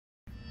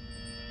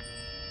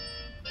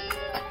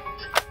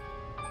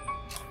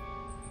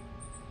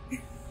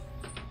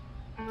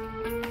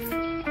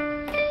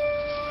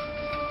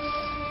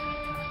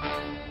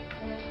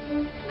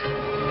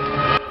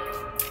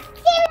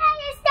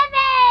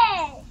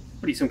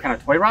What are you, some kind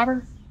of toy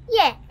robber?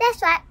 Yeah,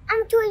 that's right.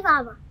 I'm a toy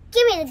robber.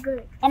 Give me the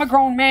gun. I'm a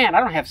grown man. I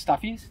don't have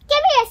stuffies. Give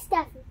me a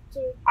stuffy,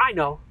 dude. I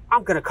know.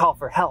 I'm gonna call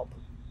for help.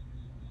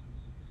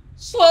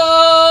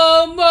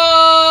 Slow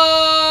Moe!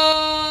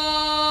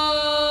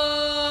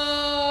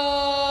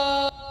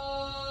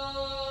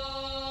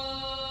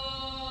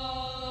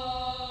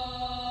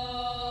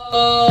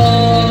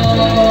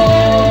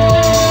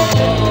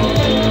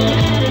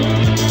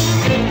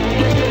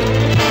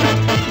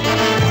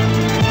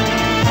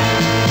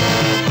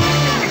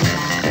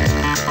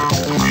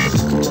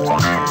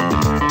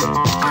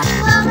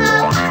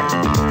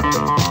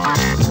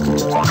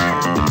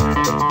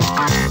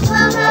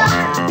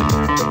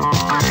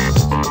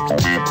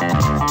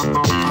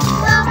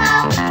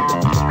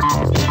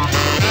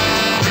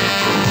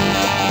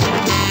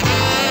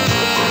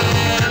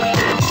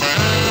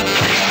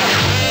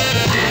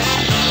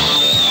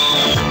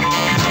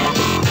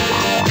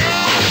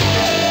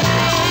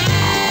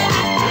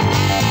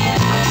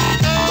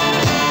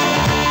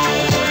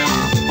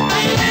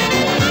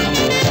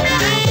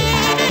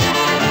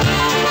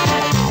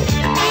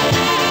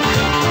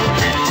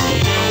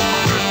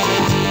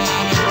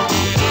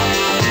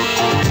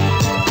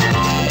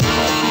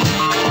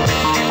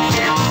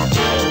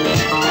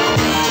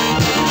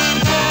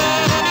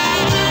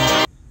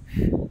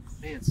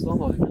 Man, Slow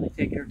Mo's really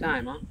taking her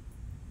time, huh?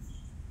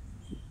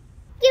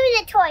 Give me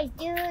the toys,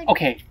 dude.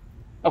 Okay.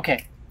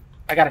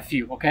 I got a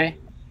few, okay?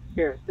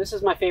 Here, this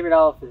is my favorite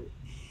elephant.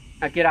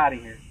 Now get out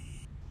of here.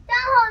 Don't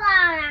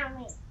hold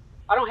on me.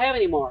 I don't have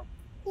any more.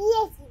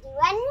 Yes, you do.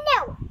 I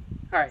know.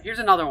 Alright, here's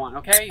another one,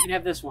 okay? You can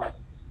have this one.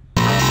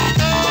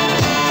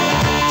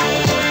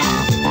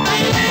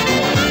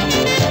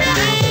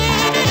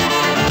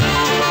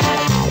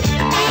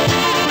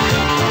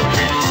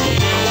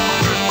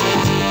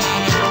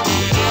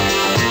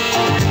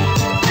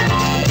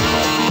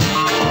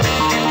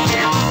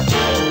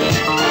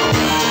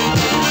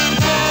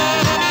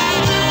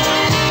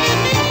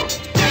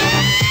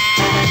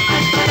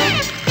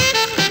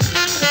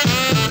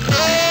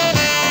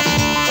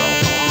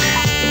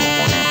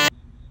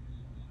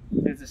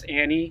 There's this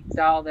Annie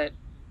doll that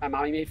my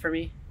mommy made for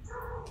me.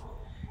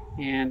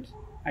 And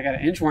I got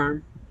an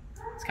inchworm.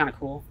 It's kind of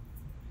cool.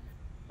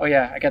 Oh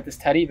yeah, I got this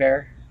teddy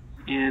bear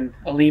and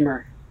a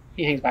lemur.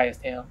 He hangs by his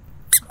tail.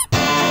 Did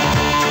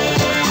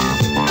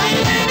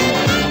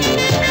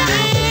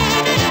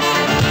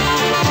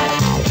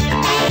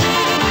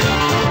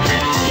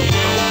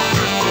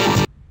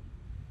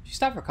you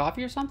stop for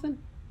coffee or something?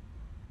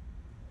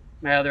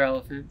 My other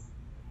elephant.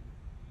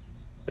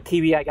 A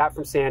TV I got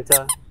from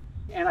Santa.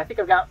 And I think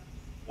I've got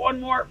one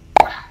more.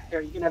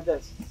 Here, you can have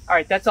this. All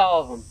right, that's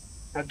all of them.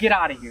 Now get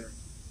out of here.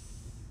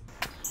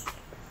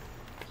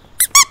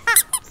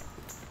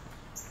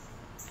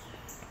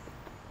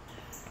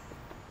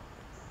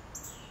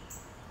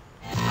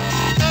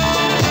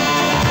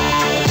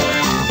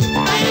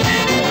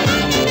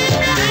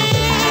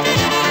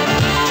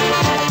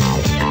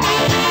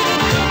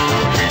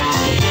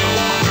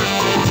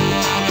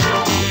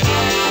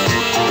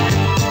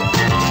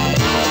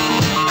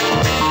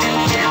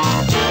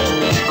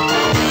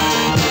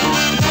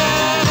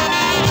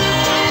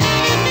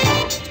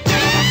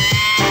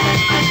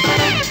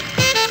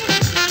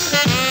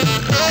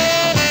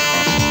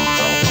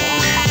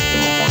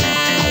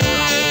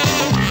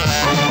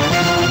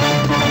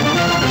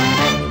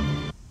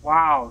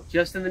 Wow,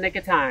 just in the nick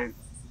of time.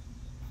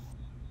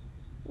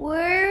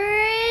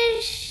 Where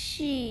is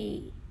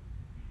she?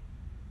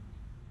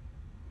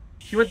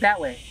 She went that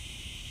way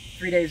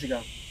 3 days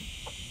ago.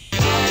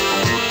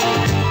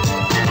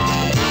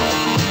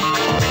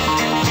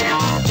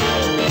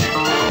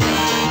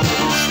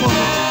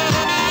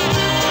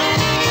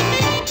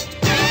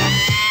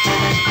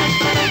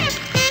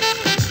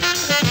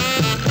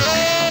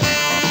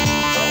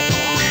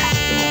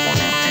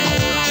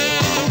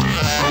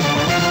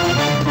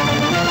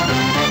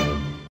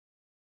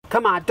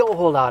 Come on, don't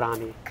hold out on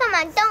me. Come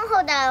on, don't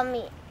hold out on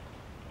me.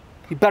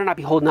 You better not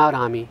be holding out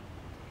on me.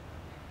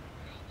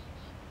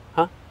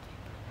 Huh?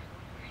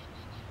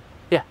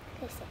 Yeah.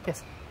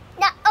 Yes.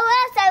 Now, or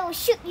else I will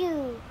shoot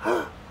you.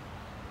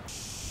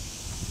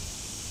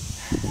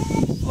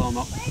 Slow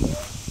Mo.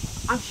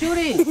 I'm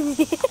shooting.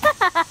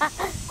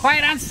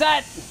 Quiet on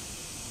set.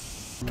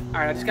 All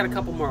right, I just got a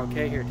couple more.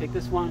 Okay, here, take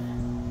this one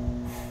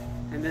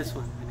and this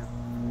one. I know.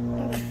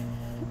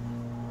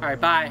 All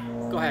right, bye.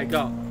 Go ahead,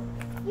 go.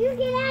 You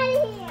get out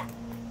of here.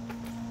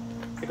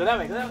 Hey, go that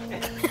way. Go that way.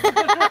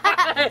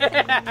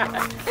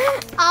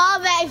 Oh,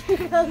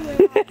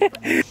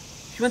 baby.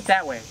 She went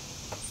that way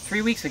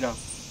 3 weeks ago.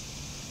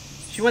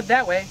 She went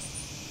that way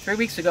 3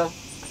 weeks ago.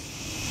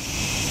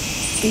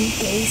 3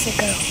 days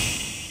ago.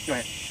 Go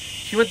ahead.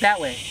 She went that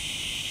way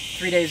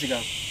 3 days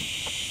ago.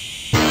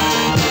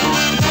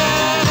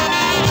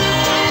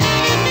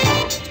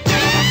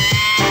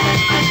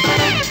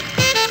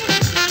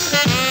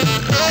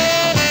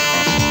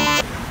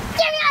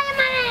 Give me all your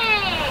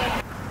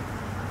money.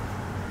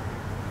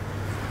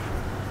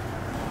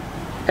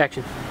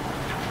 Action.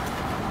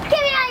 Give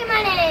me all your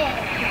money.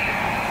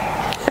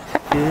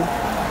 I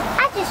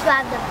just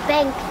robbed a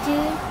bank,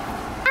 dude.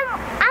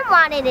 I'm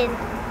wanted in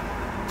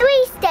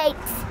 3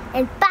 states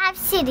and 5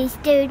 cities,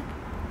 dude.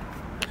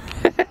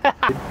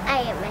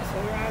 I ain't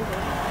messing around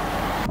here.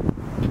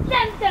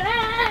 Dun, dun,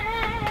 dun.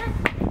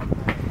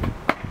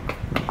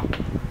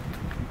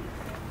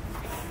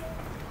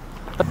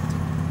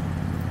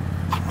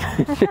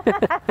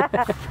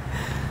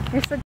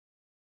 You're so